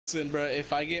Listen, bro.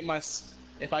 If I get my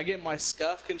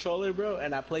scuff controller, bro,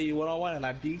 and I play you one-on-one and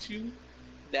I beat you,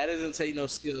 that doesn't take no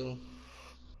skill.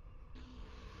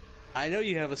 I know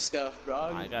you have a scuff, bro.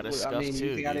 I got a I scuff mean, you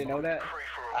too, think I dude. didn't know that?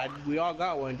 We all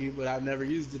got one, dude, but I've never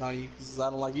used it on you because I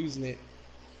don't like using it.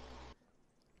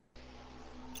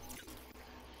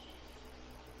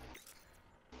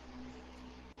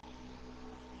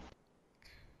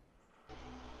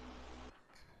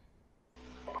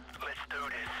 Let's do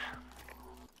this.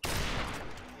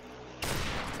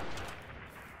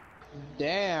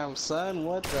 Damn, son,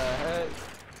 what the heck?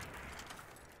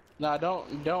 Nah, don't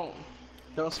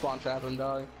spawn trap him,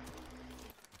 dog.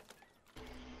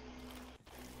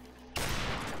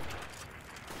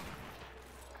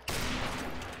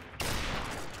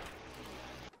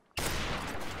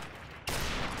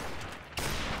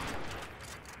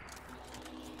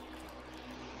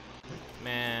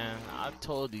 Man, I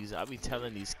be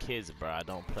telling these kids, bro, I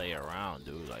don't play around,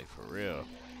 dude, like for real.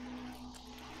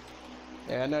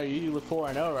 Yeah, I know you look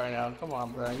 4-0 right now. Come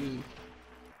on, bro.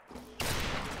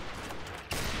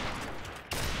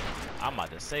 I'm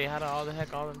about to say, how the all the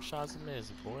heck all them shots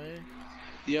miss, boy?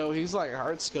 Yo, he's like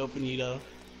hard scoping you though.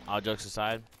 All jokes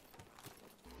aside,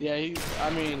 Yeah, I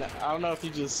mean, I don't know if he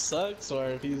just sucks or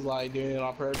if he's like doing it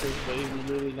on purpose, but he's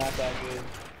really not that good.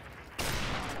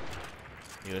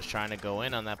 he was trying to go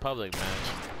in on that public match.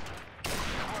 We're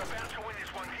about to win this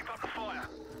one. Keep up the fire.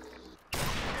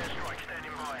 Airstrike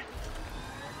standing by.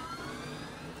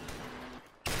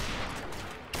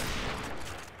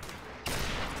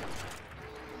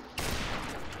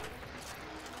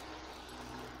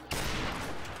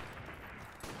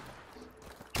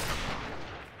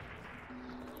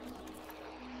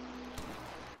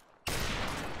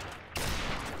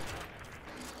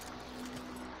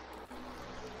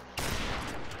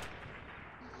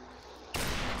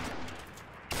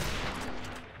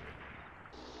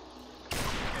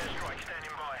 Airstrike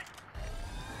standing by.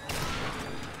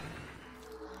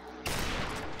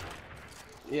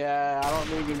 Yeah, I don't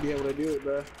think he's gonna be able to do it,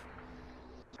 bro.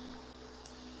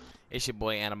 It's your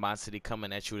boy Animosity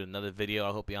coming at you with another video.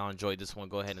 I hope y'all enjoyed this one.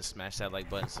 Go ahead and smash that like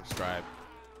button, subscribe.